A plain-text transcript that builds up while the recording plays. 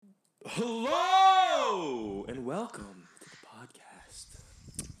Hello and welcome to the podcast.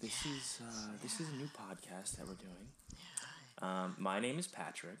 This is a new podcast that we're doing. My name is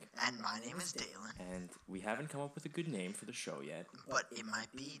Patrick. And my name is Dalen. And we haven't come up with a good name for the show yet. But it might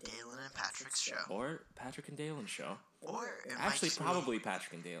be Dalen and Patrick's show. Or Patrick and Dalen show. Or it actually might probably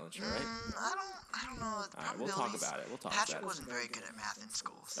Patrick and Dalen show, right? I don't know. Alright, we'll talk about it. Patrick wasn't very good at math in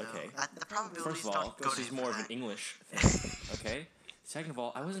school, so okay. The probabilities First of all, don't go this is to more of that. an English thing, okay? Second of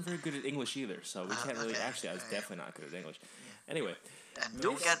all, I wasn't very good at English either, so we can't really. Okay. Actually, I was definitely not good at English. Anyway. And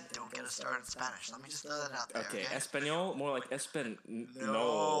don't get us started in Spanish. Let me just throw that out there. Okay, Espanol, more like Espanol.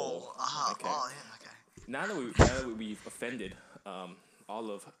 No. Okay. Oh, yeah, okay. Now that we've offended all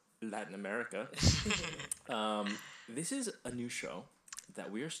of Latin America, this is a new show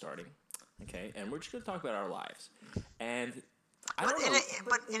that we are starting. Okay, and we're just gonna talk about our lives, and but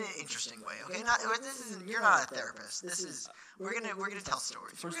in an interesting way. Okay, you're not a therapist. We're gonna tell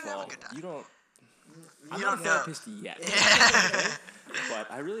stories. First we're of gonna all, have a good time. I'm You not don't a know. therapist yet, okay?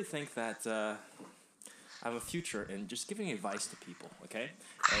 But I really think that I have a future in just giving advice to people. Okay,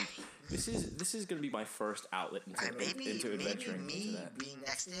 and this is going to be my first outlet into adventuring maybe into that. Being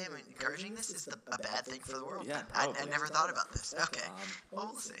next to him and encouraging this is a bad thing for the world. Yeah, I probably. never thought about this. Okay, well,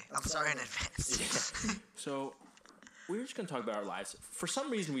 we'll see. I'm sorry in advance. Yeah. So we're just going to talk about our lives. For some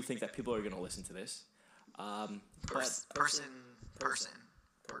reason, we think that people are going to listen to this. Person.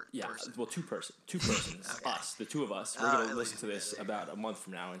 Yeah, Person. well, two persons, Okay. us, the two of us. We're going to listen to this about a month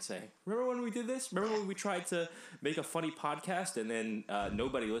from now and say, remember when we did this? Remember when we tried to make a funny podcast and then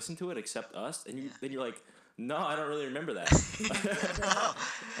nobody listened to it except us? And then you're like, no, I don't really remember that.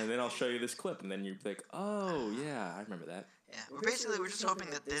 And then I'll show you this clip, and then you're like, oh, yeah, I remember that. Yeah, we're just hoping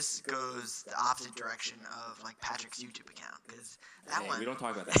that this goes the opposite direction of like Patrick's YouTube account, because We don't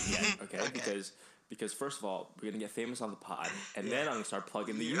talk about that yet, okay? Because first of all, we're gonna get famous on the pod, and then I'm gonna start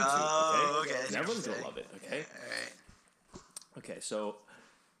plugging the YouTube, okay? And everyone's gonna love it, okay? Yeah, all right. Okay, so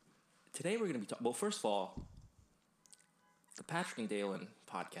today we're gonna be talking. Well, first of all, the Patrick and Dalen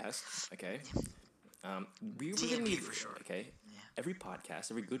podcast, okay? We're gonna TMP need for short. Okay, Yeah. every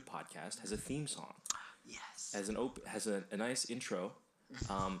good podcast has a theme song, Yes. has a nice intro.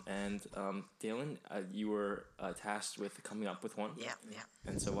 And Dalen, you were tasked with coming up with one. Yeah.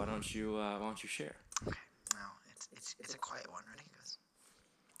 And so why don't you share? Okay. Now it's a quiet one. Ready? It goes.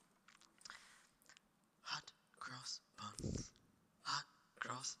 Hot cross buns. Hot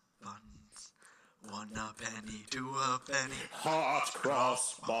cross buns. 1 a penny, 2 a penny. Hot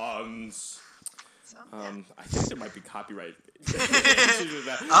cross buns. So, I think there might be copyright. Someone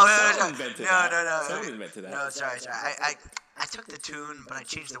invented No. that. Someone invented that. No, sorry. I took the tune, but I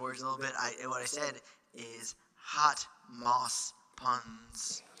changed the words a little bit. What I said is hot moss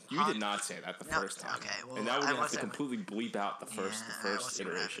puns. You did not say that the first time. Okay, well, and now we're I gonna have must to have- completely bleep out the first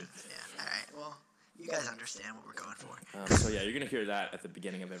iteration. Yeah. All right. Well, you guys understand what we're going for. So yeah, you're gonna hear that at the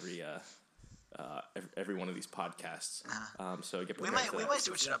beginning of every one of these podcasts. So get We prepared. might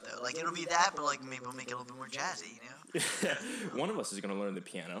switch it up though. Like it'll be that, but like maybe we'll make it a little bit more jazzy. You know. One of us is gonna learn the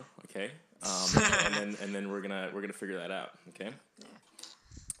piano, okay? And then we're gonna figure that out, okay?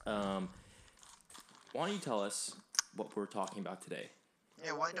 Yeah. Why don't you tell us what we're talking about today?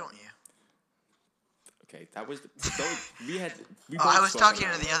 Yeah. Why don't you? Okay, that was we I both was spoke talking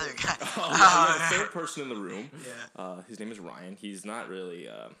about to the other guy. Oh, yeah, the third person in the room. Yeah. His name is Ryan. He's not really.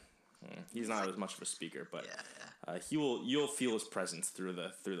 He's not as much of a speaker, but Yeah. you'll feel his presence through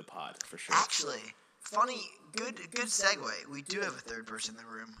the pod for sure. Actually, funny, good segue. We do have a third person in the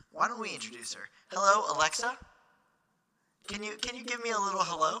room. Why don't we introduce her? Hello, Alexa. Can you give me a little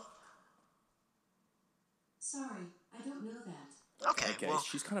hello? Sorry, I don't know that. Okay. Well,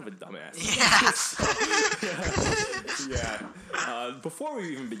 she's kind of a dumbass. yeah. Yeah. Before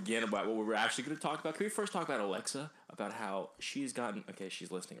we even begin about what we're actually going to talk about, can we first talk about Alexa? About how she's gotten... Okay,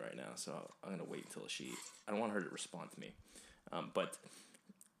 she's listening right now, so I'm going to wait until I don't want her to respond to me.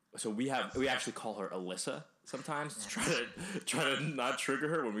 So we actually call her Alyssa sometimes to try to not trigger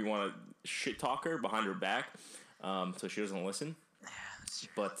her when we want to shit talk her behind her back, so she doesn't listen. Yeah, that's true.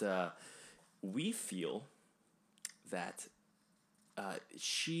 But we feel that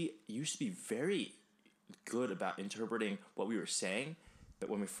she used to be very good about interpreting what we were saying, but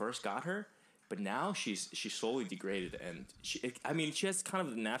when we first got her, but now she's slowly degraded, and she has kind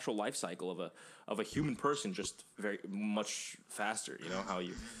of the natural life cycle of a human person, just very much faster. You know how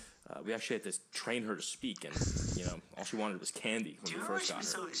you. We actually had to train her to speak, and all she wanted was candy when we first got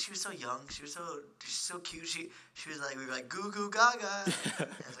her. She was so young. She was so cute. She was like, we were like goo goo gaga. I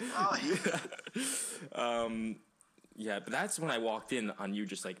was like, oh yeah. Yeah, but that's when I walked in on you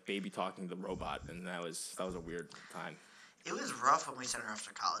just like baby talking to the robot, and that was a weird time. It was rough when we sent her off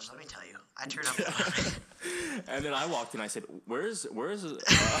to college. Let me tell you, I turned up. And then I walked in. I said, "Where's the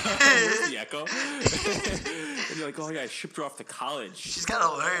Echo?" And you're like, "Oh yeah, I shipped her off to college. She's got a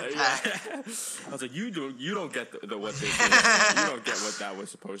learn pack. I was like, "You don't get the what this is. You don't get what that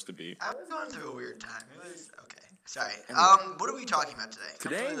was supposed to be." I was going through a weird time. It was okay. Sorry. Anyway. What are we talking about today?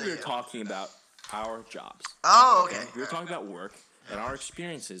 Today we're talking about our jobs. Oh, okay. We were talking about work and our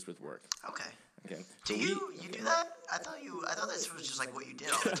experiences with work. Okay. Okay. Do you do that? I thought this was just like what you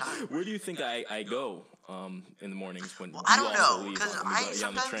did all the time. Where do you think I go in the mornings when I you don't also know leave because on the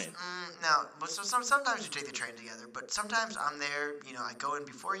sometimes train? No, but sometimes we take the train together. But sometimes I'm there. You know, I go in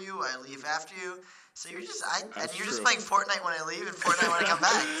before you. I leave after you. So you're just just playing Fortnite when I leave and Fortnite when I come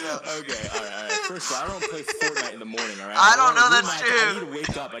back. So. Okay, all right. First of all, I don't play Fortnite in the morning. All right. I don't know. That's true. I need to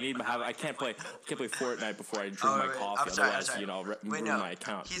wake up. I can't play Fortnite before I drink my coffee. I'm sorry, Otherwise, I'm sorry. I'll ruin my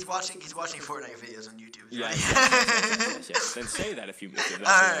account. He's watching Fortnite videos on YouTube. Yeah. Right? Yes. Then say that if you. All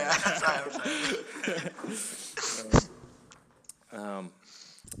right. I'm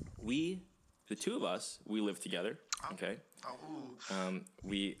sorry. The two of us, we live together. Okay. Oh.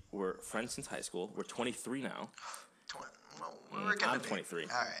 We were friends since high school. We're 23 now. I'm 23. All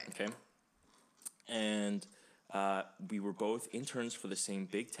right. Okay. And we were both interns for the same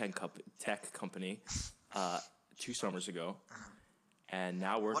big tech company 2 summers ago, and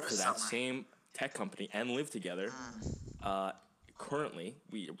now work for that same tech company and live together. Currently,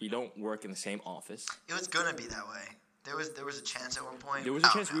 we don't work in the same office. It was gonna be that way. There was a chance at one point. There was a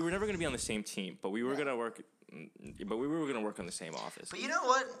chance we were never gonna be on the same team, but we were gonna work. But we were gonna work on the same office. But you know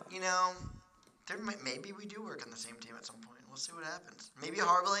what? Maybe we do work on the same team at some point. We'll see what happens. Maybe a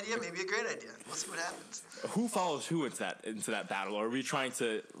horrible idea, maybe a great idea. We'll see what happens. Who follows who into that battle? Or are we trying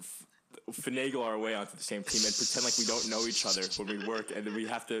to finagle our way onto the same team and pretend like we don't know each other when we work, and then we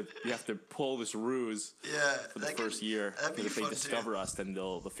have to pull this ruse for the first year? Because if they discover us, then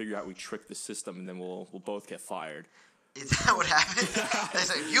they'll figure out we tricked the system, and then we'll both get fired. Is that what happened? They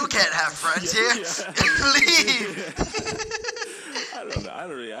say, you can't have friends here. Leave. I don't know.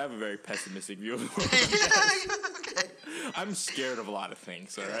 I have a very pessimistic view of the world. Okay. I'm scared of a lot of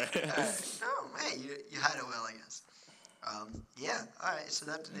things, all right? Oh, hey, you hide it well, I guess. Yeah, all right. So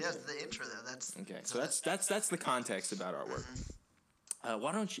that's the intro there. That's okay. So that's the context about our work.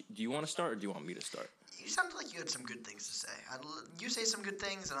 Why don't you? Do you want to start, or do you want me to start? You sounded like you had some good things to say. You say some good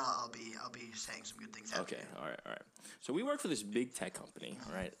things, and I'll be saying some good things. Okay. All right. So we work for this big tech company.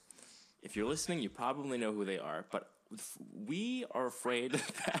 All right. If you're listening, you probably know who they are, but we are afraid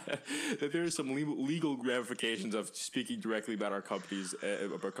that there are some legal ramifications of speaking directly about our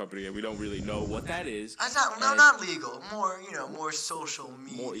company, and we don't really know what that is. Not legal. More social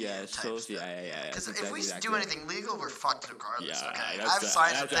media. Yeah. Because if we do anything legal, we're fucked regardless. Yeah, okay? I've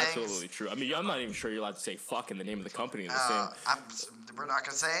signed some that's things. absolutely true. I mean, I'm not even sure you're allowed to say "fuck" in the name of the company. We're not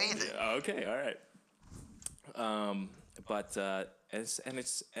gonna say anything. Yeah, okay, all right.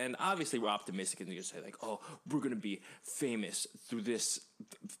 And obviously we're optimistic and you just say like, oh, we're gonna be famous through this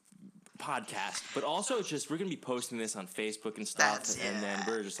podcast, but also it's just we're gonna be posting this on Facebook and stuff, and then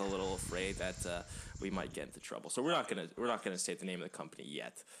we're just a little afraid that we might get into trouble. So we're not gonna say the name of the company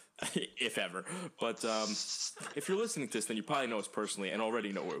yet, if ever. But if you're listening to this, then you probably know us personally and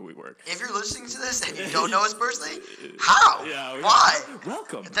already know where we work. If you're listening to this and you don't know us personally, how? Yeah, why?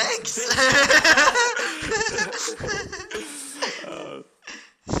 Welcome. Thanks.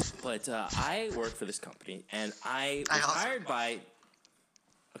 But I work for this company, and I was hired by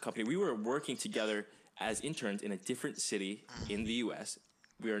a company. We were working together as interns in a different city in the U.S.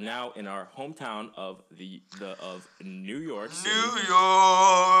 We are now in our hometown of New York City.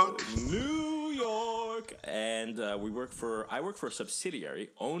 New York, and I work for a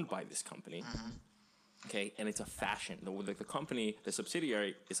subsidiary owned by this company. Okay, and it's a fashion. The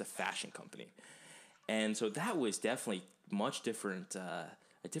subsidiary is a fashion company, and so that was definitely much different.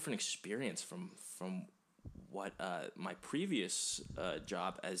 A different experience from what my previous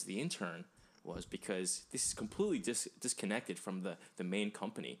job as the intern was, because this is completely disconnected from the main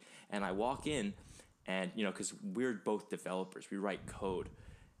company. And I walk in, and because we're both developers, we write code,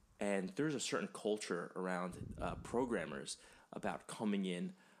 and there's a certain culture around programmers about coming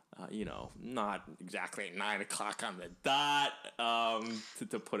in, not exactly 9 o'clock on the dot,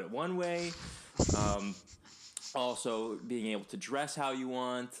 to put it one way. Also, being able to dress how you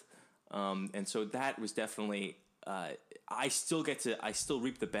want, and so that was definitely. I still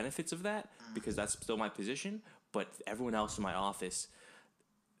reap the benefits of that because that's still my position. But everyone else in my office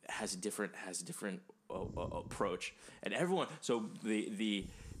has a different approach, and everyone. So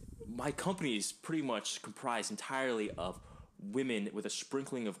my company is pretty much comprised entirely of women with a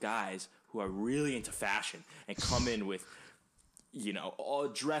sprinkling of guys who are really into fashion and come in with all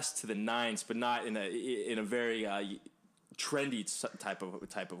dressed to the nines, but not in a very trendy type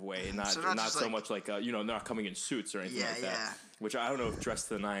of way, and not so much like they're not coming in suits or anything like that. Yeah. Which I don't know if dressed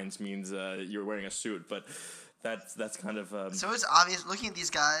to the nines means you're wearing a suit, but that's kind of. So it's obvious. Looking at these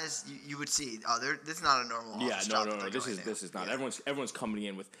guys, you would see. This is not a normal office job. No. This is not. Yeah. Everyone's coming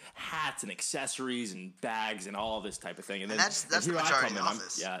in with hats and accessories and bags and all this type of thing, and then that's the majority of the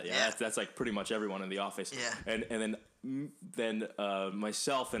office. That's like pretty much everyone in the office. Yeah. And then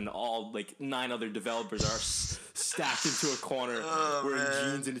myself and all like 9 other developers are stacked into a corner wearing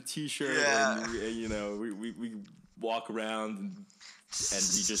jeans and a t-shirt, and we walk around and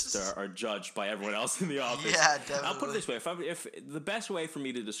we just are judged by everyone else in the office. Yeah, definitely. I'll put it this way: if the best way for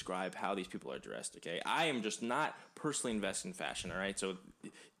me to describe how these people are dressed, okay, I am just not personally invested in fashion. All right, so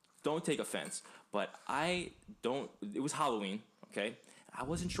don't take offense, but I don't. It was Halloween, okay. I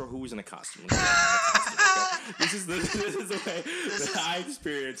wasn't sure who was in a costume. Okay? This is the way that I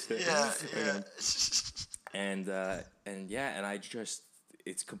experienced it. Yeah. And I just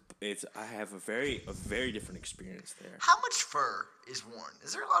I have a very different experience there. How much fur is worn?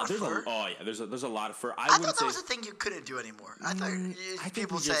 Is there a lot of fur? There's a lot of fur. I thought that was a thing you couldn't do anymore. I thought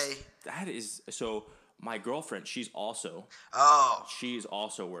people say that is so. My girlfriend, she's also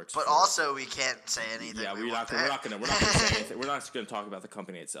works. But also, we can't say anything. Yeah, we're not going to say anything. We're not going to talk about the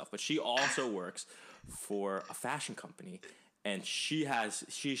company itself. But she also works for a fashion company, and she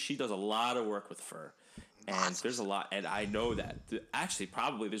does a lot of work with fur. And there's a lot, and I know that actually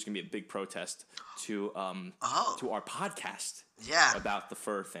probably there's going to be a big protest to our podcast. Yeah. About the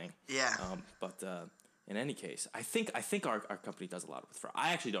fur thing. Yeah. But in any case, I think our company does a lot with fur.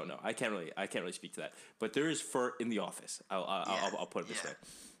 I actually don't know. I can't really speak to that. But there is fur in the office. I'll put it this way.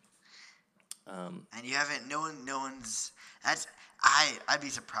 And you haven't. No one's. That's. I'd be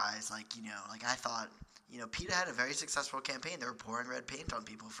surprised. Like I thought. PETA had a very successful campaign. They were pouring red paint on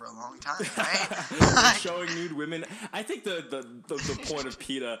people for a long time, right? Showing nude women. I think the point of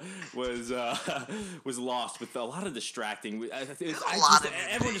PETA was lost with a lot of distracting.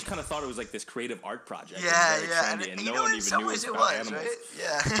 Everyone just kind of thought it was like this creative art project. Yeah. And no one even knew it was about animals. Right?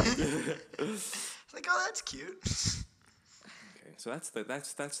 Yeah. It's like, oh, that's cute. Okay, so that's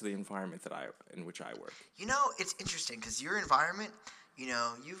the environment in which I work. It's interesting because your environment,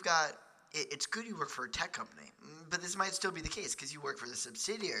 you've got. It's good you work for a tech company, but this might still be the case because you work for the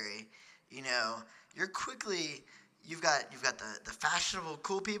subsidiary. You're quickly you've got the fashionable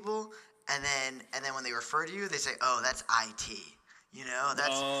cool people, and then when they refer to you, they say, "Oh, that's IT."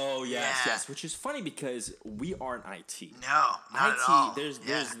 That's yes, which is funny because we aren't IT. No, not at all. There's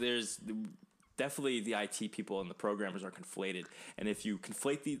definitely the IT people and the programmers are conflated, and if you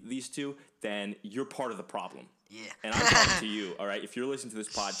conflate these two, then you're part of the problem. Yeah, and I'm talking to you. All right, if you're listening to this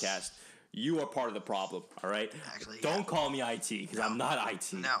podcast. You are part of the problem, all right? Actually, don't call me IT because I'm not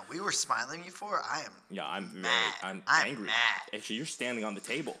IT. No, we were smiling before. I am. Yeah, I'm angry. Mad. Actually, you're standing on the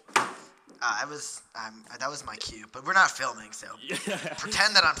table. That was my cue, but we're not filming, so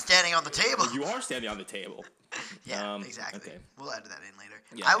pretend that I'm standing on the table. You are standing on the table. Yeah, exactly. Okay. We'll add that in later.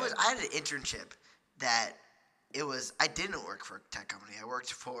 Yeah, I had an internship that I didn't work for a tech company. I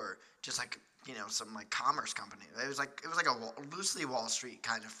worked for just like. Some like commerce company. It was like a loosely Wall Street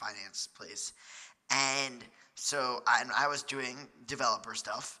kind of finance place, and so I was doing developer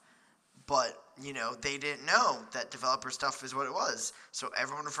stuff, but they didn't know that developer stuff is what it was. So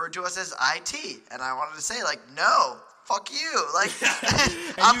everyone referred to us as IT, and I wanted to say like, no, fuck you, like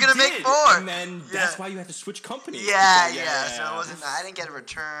I'm gonna make more. And then that's why you had to switch companies. Yeah. So it wasn't. I didn't get a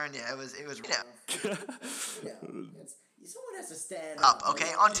return. Yeah, it was. Someone has to stand up,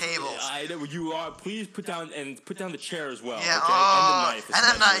 okay, on tables. I know you are. Please put down the chair as well. Yeah, okay?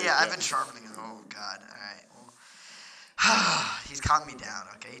 And the knife. Yeah, I've been sharpening it. Oh God. All right. Well, he's calmed me down.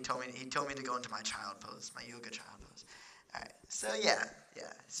 Okay, he told me to go into my child pose, my yoga child pose. All right. So yeah.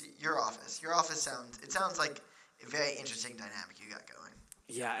 So your office sounds like a very interesting dynamic you got going.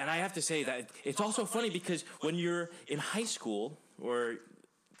 Yeah, and I have to say that it's also funny because when you're in high school or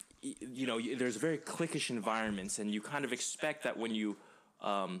there's very cliquish environments, and you kind of expect that when you,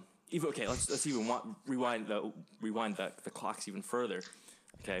 let's even rewind the clocks even further.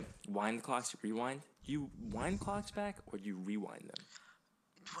 Okay, wind the clocks, rewind. Do you wind clocks back or do you rewind them?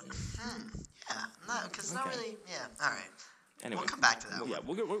 Yeah, no, because it's not really. Yeah, all right. Anyway, we'll come back to that. Yeah,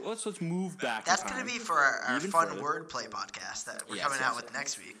 let's move back. That's going to be for our fun wordplay podcast that we're coming out with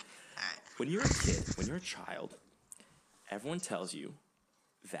next week. All right. When you're a kid, when you're a child, everyone tells you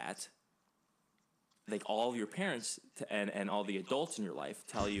that, like, all of your parents and all the adults in your life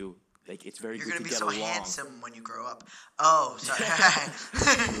tell you, like, it's very good to get along. You're going to be so handsome when you grow up. Oh, sorry.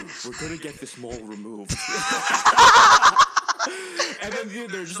 We're going to get this mole removed. And then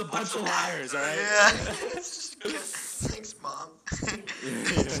dude, they're just a bunch of liars, all right? Yeah. Thanks, Mom.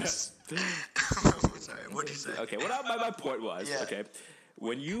 Sorry, what did you say? Okay, what my point was, Yeah. okay,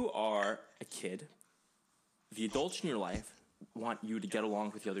 when you are a kid, the adults in your life want you to get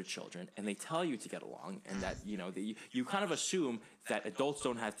along with the other children, and they tell you to get along, and that, you kind of assume that adults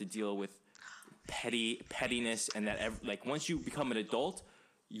don't have to deal with pettiness, and that like once you become an adult,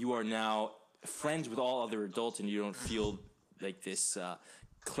 you are now friends with all other adults, and you don't feel like this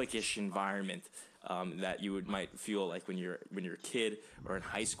cliquish environment that you might feel like when you're a kid or in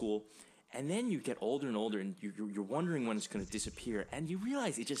high school. And then you get older and older, and you're wondering when it's going to disappear, and you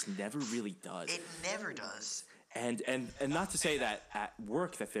realize it just never really does. It never does. And not to say that at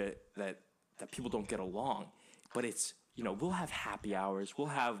work that people don't get along, but it's, we'll have happy hours, we'll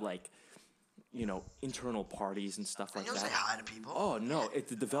have like, internal parties and stuff like You'll that. say hi to people. Oh no! If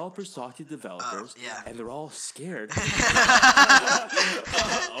the developers talk to developers, yeah. and they're all scared of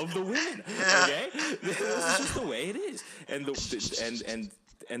the women. Okay, this is just the way it is, and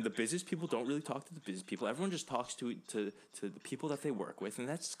the business people don't really talk to the business people. Everyone just talks to the people that they work with, and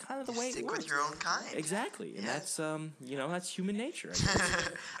that's kind of the way it Stick works. with your own kind. Exactly, and Yeah. that's that's human nature. I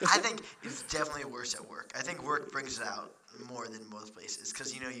guess. I think it's definitely worse at work. I think work brings it out more than most places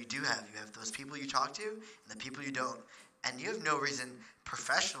because you have those people you talk to and the people you don't, and you have no reason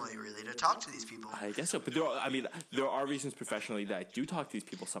professionally really to talk to these people. I guess so, but there are reasons professionally that I do talk to these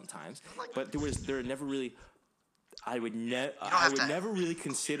people sometimes, but there are never really. I would never really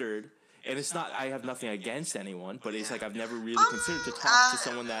considered, and it's not. I have nothing against anyone, but it's like I've never really considered to talk to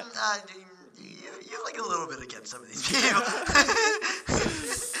someone that. You're like a little bit against some of these people.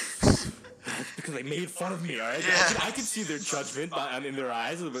 Because they made fun of me, all right? Yeah. I can see their judgment in their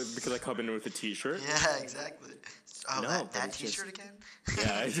eyes because I come in with a T-shirt. Yeah, exactly. Oh, No, that but it's T-shirt again?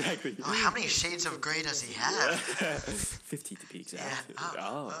 Yeah, exactly. Oh, how many shades of gray does he have? 50 to be exact.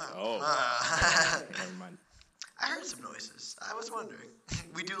 Yeah. Never mind. I heard some noises. I was wondering.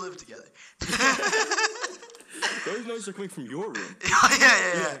 We do live together. Those noises are coming from your room,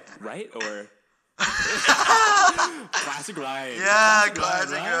 yeah. right? Or classic Ryan. Yeah,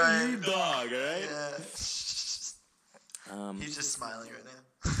 classic Ryan. You Ryan. dog, all right? Yeah. He's just smiling right now.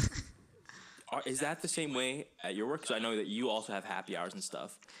 Is that the same way at your work? Because I know that you also have happy hours and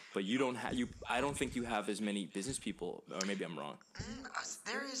stuff, but you don't have I don't think you have as many business people, or maybe I'm wrong.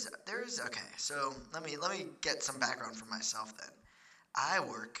 There is. Okay, so let me get some background for myself then. I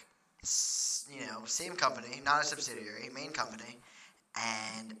work, same company, not a subsidiary, main company,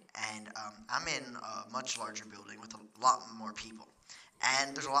 and I'm in a much larger building with a lot more people,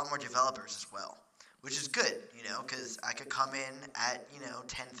 and there's a lot more developers as well, which is good, because I could come in at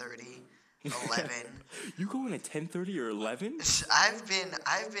 10:30. 11. You go in at 10:30 or 11? I've been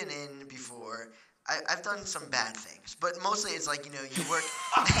in before. I've done some bad things, but mostly it's like you work.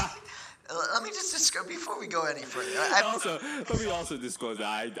 Let me just describe before we go any further. Let me also disclose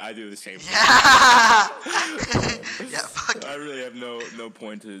that I do the same thing. Yeah, fuck. I really have no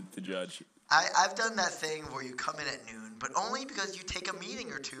point to judge. I've done that thing where you come in at noon, but only because you take a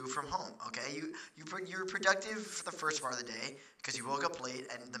meeting or two from home. Okay, you're productive for the first part of the day because you woke up late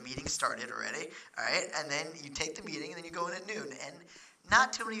and the meeting started already. All right, and then you take the meeting and then you go in at noon, and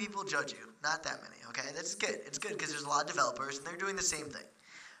not too many people judge you. Not that many. Okay, that's good. It's good because there's a lot of developers and they're doing the same thing.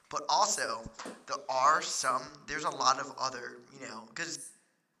 But also, there's a lot of other, because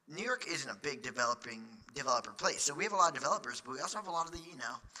New York isn't a big developer place. So we have a lot of developers, but we also have a lot of the,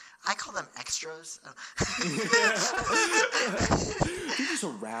 I call them extras. They're just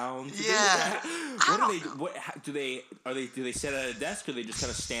around. Yeah. Do they sit at a desk, or they just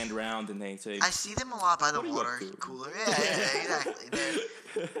kind of stand around and they say? I see them a lot by the What are you water up to? cooler. Yeah, exactly.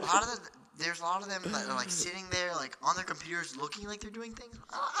 There's a lot of them that are like sitting there, like on their computers, looking like they're doing things.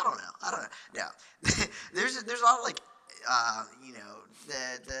 I don't know. Yeah. There's a lot of like,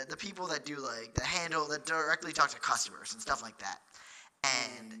 the people that do like the handle that directly talk to customers and stuff like that,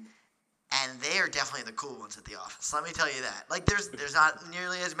 and they are definitely the cool ones at the office. Let me tell you that. Like there's not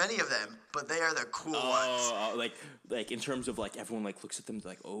nearly as many of them, but they are the cool ones. Like in terms of like everyone like looks at them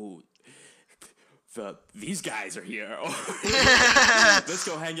like, oh, these guys are here. Let's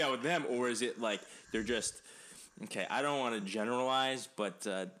go hang out with them. Or is it like they're just okay? I don't want to generalize, but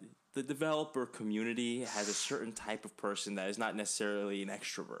the developer community has a certain type of person that is not necessarily an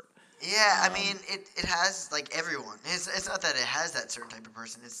extrovert. Yeah, I mean, it has, like, everyone. It's not that it has that certain type of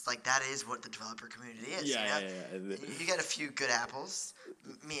person. It's, like, that is what the developer community is. Yeah. You got a few good apples.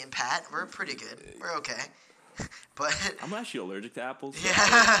 Me and Pat, we're pretty good. We're okay. But I'm actually allergic to apples. So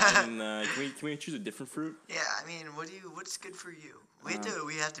yeah. can we choose a different fruit? Yeah, I mean, what's good for you? We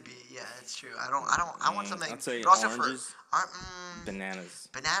have to be. Yeah, that's true. I want something. I'd say but also oranges. Bananas.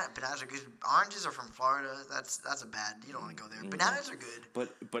 Bananas are good. Oranges are from Florida. That's a bad. You don't want to go there. Bananas are good. But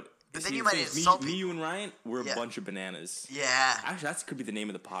then see, you the might thing is, insult me, people. you, and Ryan, we're Yeah. a bunch of bananas. Yeah. Actually, that could be the name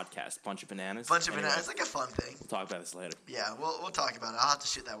of the podcast. Bunch of bananas. Bunch of Anyway, bananas. It's like a fun thing. We'll talk about this later. Yeah, we'll talk about it. I'll have to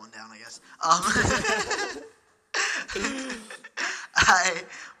shoot that one down, I guess.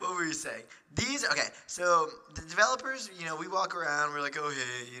 What were you saying? So the developers, we walk around, we're like, oh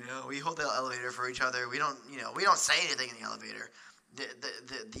hey, we hold the elevator for each other. We don't say anything in the elevator.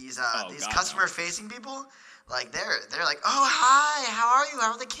 These God, customer facing people, like they're like, oh hi, how are you?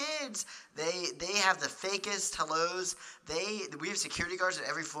 How are the kids? They have the fakest hellos. We have security guards at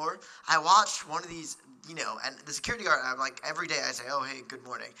every floor. I watched one of these, and the security guard, I'm like, every day I say, oh hey, good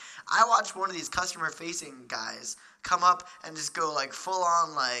morning. I watched one of these customer facing guys come up and just go like full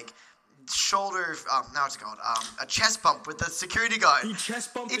on like shoulder, now it's called a chest bump with the security guard. He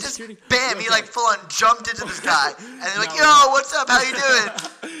chest bumped He the just security. bam, Okay. he like full on jumped into this guy, and they're like, Now- yo, what's up? How you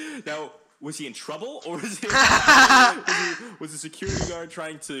doing? Now, was he in trouble, or was the security guard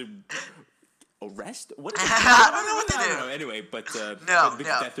trying to arrest? What? I don't know what they I do. don't know. Anyway, but No.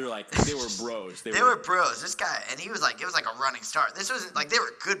 that they were bros. They were bros. This guy, and he was like, it was like a running start. This wasn't like they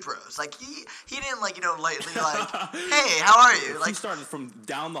were good bros. Like he didn't like lightly like, hey, how are you? He Like started from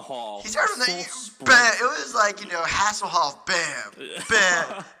down the hall. he started from full the sprint. bam. It was like Hasselhoff, bam,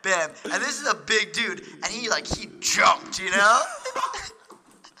 bam, bam. And this is a big dude, and he jumped,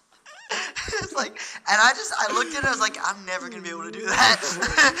 It's like, and I looked at it, I was like, I'm never gonna be able to do that. There's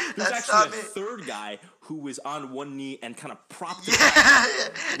That's actually not a me. third guy who was on one knee and kind of propped it Yeah,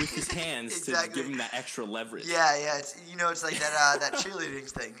 with his hands Exactly. to give him that extra leverage. yeah. It's it's like that cheerleading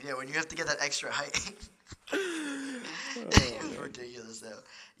thing. Yeah, when you have to get that extra height. It was ridiculous though.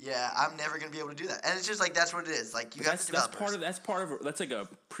 Yeah, I'm never gonna be able to do that, and it's just like that's what it is. Like you have to develop. That's like a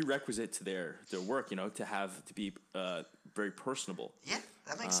prerequisite to their work. To be very personable. Yeah,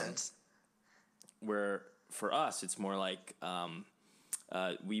 that makes sense. Where for us, it's more like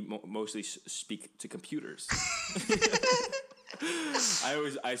we mostly speak to computers.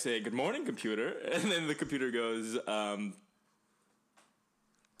 I say good morning, computer, and then the computer goes. Hello.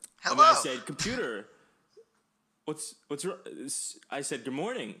 And then I said, computer, what's wrong? I said good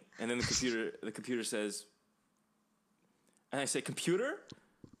morning, and then the computer says, and I say, computer,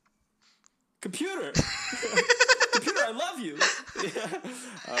 computer, I love you.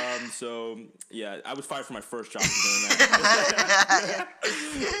 So yeah, I was fired from my first job for doing that.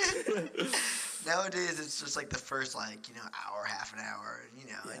 Nowadays, it's just like the first hour, half an hour, and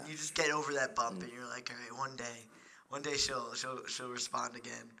you just get over that bump, and you're like, all right, one day she'll respond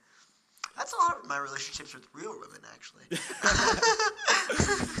again. That's a lot of my relationships with real women, actually.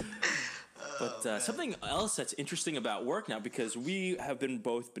 But something else that's interesting about work now, because we have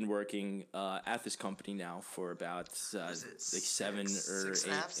both been working at this company now for about like 7 or 8 months.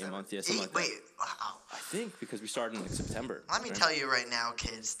 Yeah, something like that. Wait, wow. I think because we started in like September. Let me tell you right now,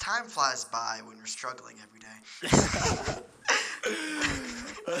 kids, time flies by when you're struggling every day.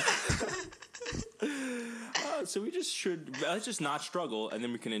 So we just let's just not struggle, and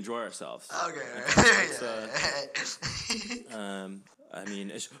then we can enjoy ourselves. Okay. I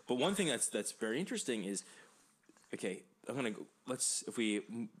mean, but one thing that's very interesting is, okay, if we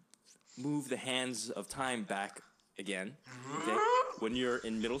move the hands of time back again, okay, when you're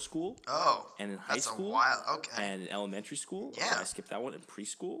in middle school, and in high that's school, a while. Okay. and in elementary school, Yeah. I skipped that one, in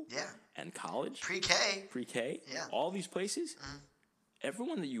preschool, Yeah. and college, Pre-K. yeah, all these places,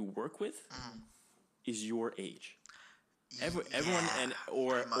 everyone that you work with is your age. Everyone, and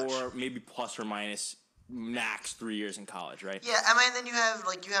or maybe plus or minus max 3 years in college, right? Yeah, I mean, then you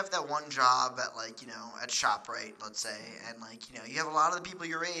have that one job at at ShopRite, let's say, and you have a lot of the people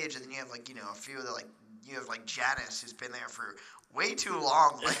your age, and then you have a few of the you have Janice who's been there for way too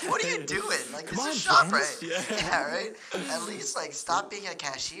long. Like, what are you doing? Like, Come this on, is ShopRite. Janice. Yeah, right. At least stop being a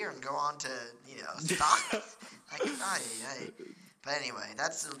cashier and go on to stock. But anyway,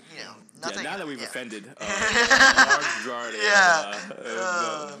 that's nothing. Yeah, now that we've offended a large majority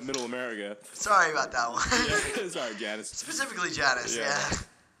of Middle America. Sorry about that one. Yeah, sorry, Janice. Specifically Janice. Yeah.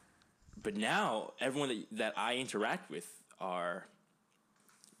 But now everyone that I interact with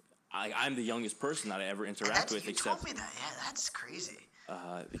I'm the youngest person that I ever interact with. You told me that. Yeah, that's crazy.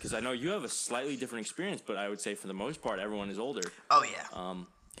 Because I know you have a slightly different experience, but I would say for the most part, everyone is older. Oh yeah.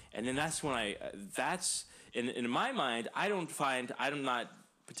 And then that's when in my mind, I don't feel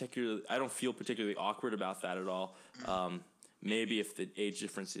particularly awkward about that at all. Maybe if the age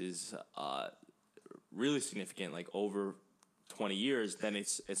difference is really significant, like over 20 years, then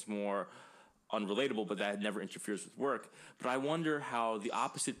it's more unrelatable, but that never interferes with work. But I wonder how the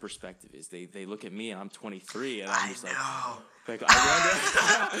opposite perspective is. They look at me and I'm 23 and I'm just like I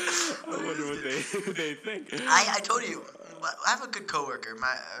wonder what they think. I told you, I have a good coworker.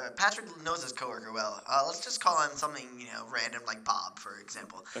 My Patrick knows his coworker well. Let's just call him something random like Bob, for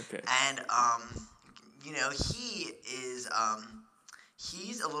example. Okay. And he is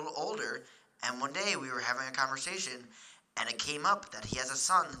he's a little older. And one day we were having a conversation, and it came up that he has a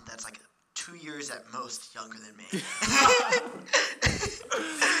son that's like 2 years at most younger than me.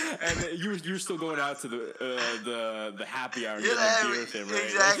 And you're still going out to the happy hour and Yeah, getting beer with him, right?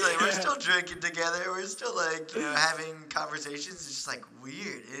 exactly. We're still drinking together. We're still having conversations. It's just like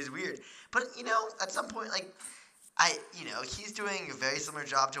weird. It is weird. But at some point, like he's doing a very similar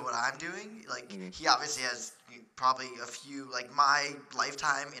job to what I'm doing. Like he obviously has probably a few my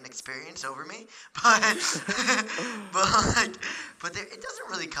lifetime in experience over me, but it doesn't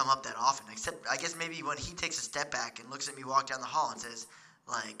really come up that often. Except I guess maybe when he takes a step back and looks at me walk down the hall and says,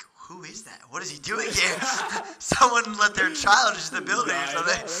 like, who is that? What is he doing here? Someone let their child into the building or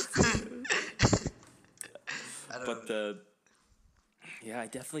something. I don't know. I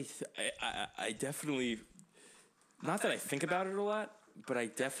definitely, not that I think about it a lot, but I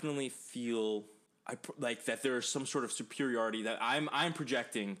definitely feel like that there is some sort of superiority that I'm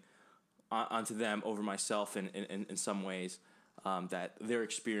projecting onto them over myself in some ways. That they're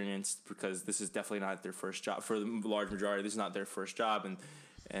experienced, because this is definitely not their first job. For the large majority, this is not their first job,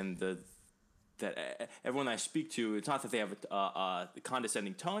 and that everyone I speak to, it's not that they have a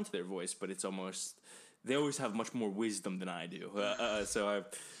condescending tone to their voice, but it's almost they always have much more wisdom than I do. So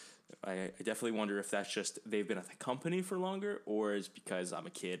I definitely wonder if that's just they've been at the company for longer, or is because I'm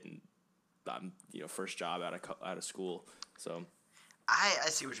a kid and I'm first job out of school. So I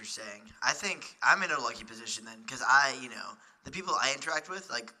see what you're saying. I think I'm in a lucky position then, because the people I interact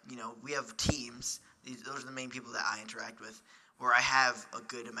with, we have teams. Those are the main people that I interact with, where I have a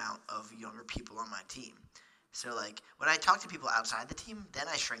good amount of younger people on my team. So, when I talk to people outside the team, then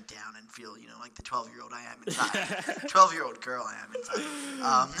I shrink down and feel, like the 12-year-old I am inside. 12-year-old girl I am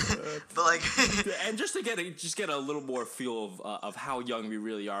inside. But, and just to get a little more feel of how young we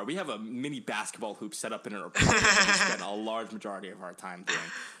really are, we have a mini basketball hoop set up in our apartment that we spend a large majority of our time doing.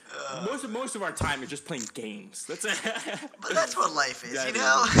 Most of our time is just playing games. That's it. But that's what life is,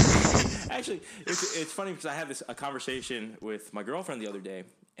 Actually, it's funny because I had a conversation with my girlfriend the other day,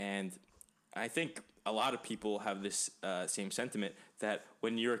 and I think a lot of people have this same sentiment that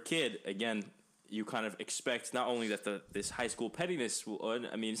when you're a kid, again, you kind of expect not only that this high school pettiness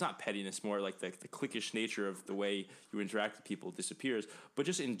it's not pettiness, more like the cliquish nature of the way you interact with people disappears, but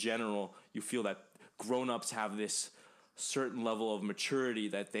just in general, you feel that grown-ups have this certain level of maturity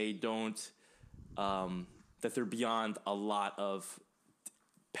that they don't, that they're beyond a lot of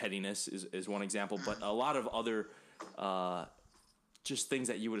pettiness is one example, but a lot of other just things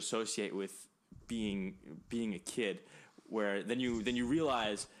that you would associate with being a kid, where then you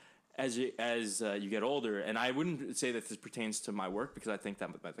realize as you get older, and I wouldn't say that this pertains to my work, because I think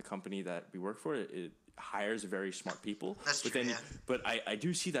that the company that we work for, it hires very smart people. That's true. But I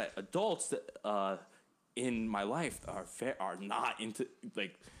do see that adults that in my life are not into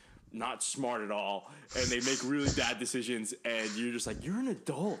not smart at all, and they make really bad decisions, and you're just like, you're an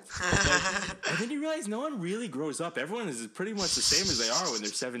adult. And then you realize no one really grows up. Everyone is pretty much the same as they are when they're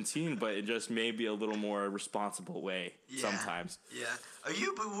 17, but in just maybe a little more responsible way sometimes. Yeah. Are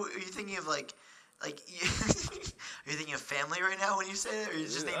you thinking of are you thinking of family right now when you say that, or are you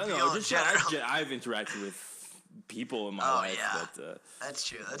just thinking people in general? I've interacted with people in my life. Yeah. That's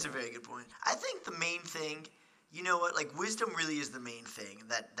true. That's a very good point. I think the main thing, you know what, wisdom really is the main thing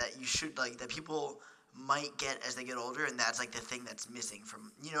that you should, that people might get as they get older, and that's, the thing that's missing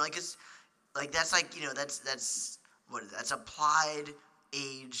from, it's, that's what is it? That's applied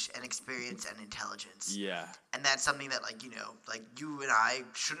age and experience and intelligence. Yeah. And that's something that, you and I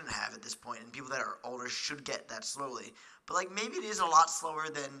shouldn't have at this point, and people that are older should get that slowly. But, maybe it is a lot slower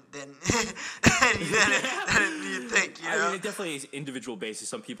than you think, I mean, it definitely is individual basis.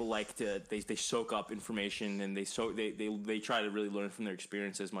 Some people they soak up information, and they try to really learn from their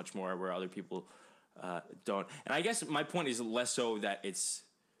experiences much more, where other people don't. And I guess my point is less so that it's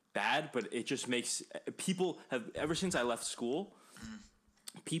bad, but it just makes people have, ever since I left school,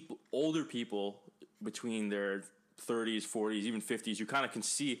 older people between their 30s, 40s, even 50s, you kind of can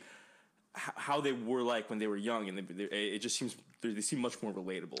see how they were when they were young, and it just seems they seem much more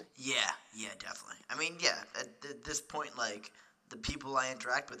relatable. Yeah, definitely. I mean, at this point, the people I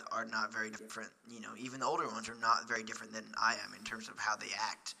interact with are not very different. Even the older ones are not very different than I am in terms of how they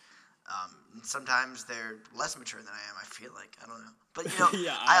act. Sometimes they're less mature than I am. I feel like I don't know, but you know,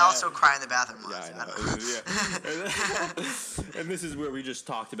 Yeah, I also cry in the bathroom. Yeah, Lots. I I know. don't know. Yeah. And this is where we just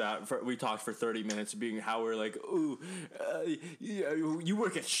talked about. We talked for 30 minutes, being how we're like, ooh, you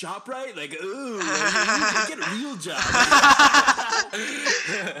work at ShopRite, like, ooh, like, get a real job.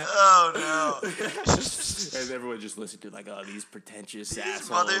 Oh no! And everyone just listened to like, oh, these pretentious assholes.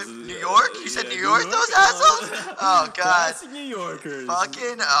 Mother, New York? You said New York? Those assholes? Oh god! Classic New Yorkers.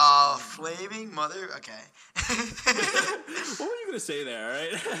 Fucking flaming mother. Okay. What were you gonna say there? All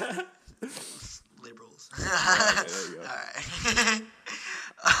right. Liberals. Okay, there you go. All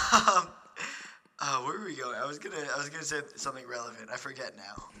right. Where were we going? I was gonna say something relevant. I forget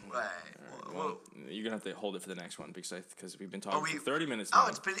now. Right. Well, you're gonna have to hold it for the next one because we've been talking for 30 minutes Oh, now.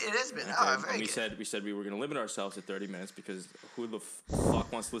 it has been. Okay, Oh, very and good. we said we were gonna limit ourselves to 30 minutes because who the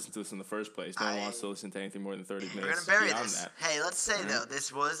fuck wants to listen to this in the first place? No one wants to listen to anything more than 30 minutes. We're gonna bury beyond this. That. Hey, let's say though,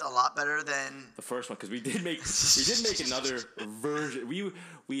 this was a lot better than The first one, because we did make another version.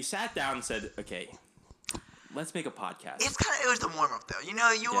 We sat down and said, okay, let's make a podcast. it was the warm up though. You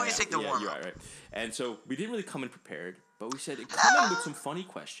know, you always take the warm up. Right. And so we didn't really come in prepared, but we said come in with some funny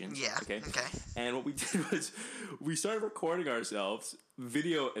questions. Yeah. Okay. Okay. And what we did was we started recording ourselves,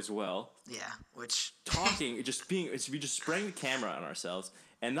 video as well, Yeah, which talking, we just spraying the camera on ourselves.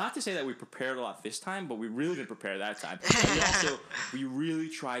 And not to say that we prepared a lot this time, but we really didn't prepare that time. And we really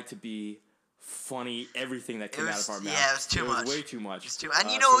tried to be funny, everything that came out of our mouth. Yeah, it was too much. Way too much.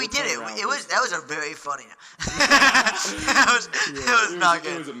 And you know what we did? That was a very funny. It was not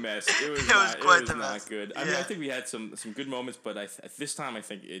good. It was a mess. It was quite the not mess. good. I mean, I think we had some good moments, but this time I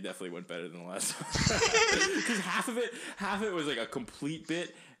think it definitely went better than the last time. Because half of it was like a complete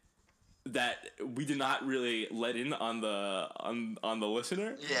bit that we did not really let in on the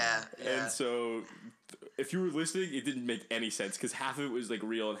listener. Yeah. And so if you were listening, it didn't make any sense because half of it was like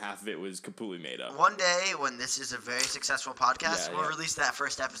real and half of it was completely made up. One day when this is a very successful podcast, we'll yeah. release that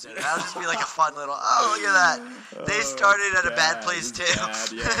first episode. And that'll just be like a fun little, oh, look at that. They started at a bad place too.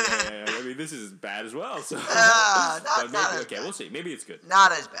 Bad. Yeah. I mean, this is bad as well. So, we'll see. Maybe it's good.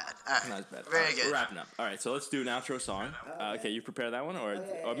 Not as bad. All right. Not as bad. Very good. We're wrapping up. All right, so let's do an outro song. Okay, you prepare that one,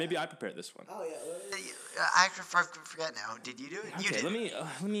 or maybe I prepare this one. Oh yeah. I forget now. Did you do it? Okay, You did.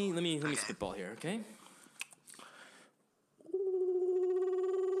 let me spitball here. Okay.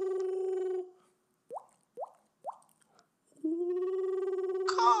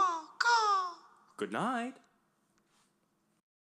 Call. Good night.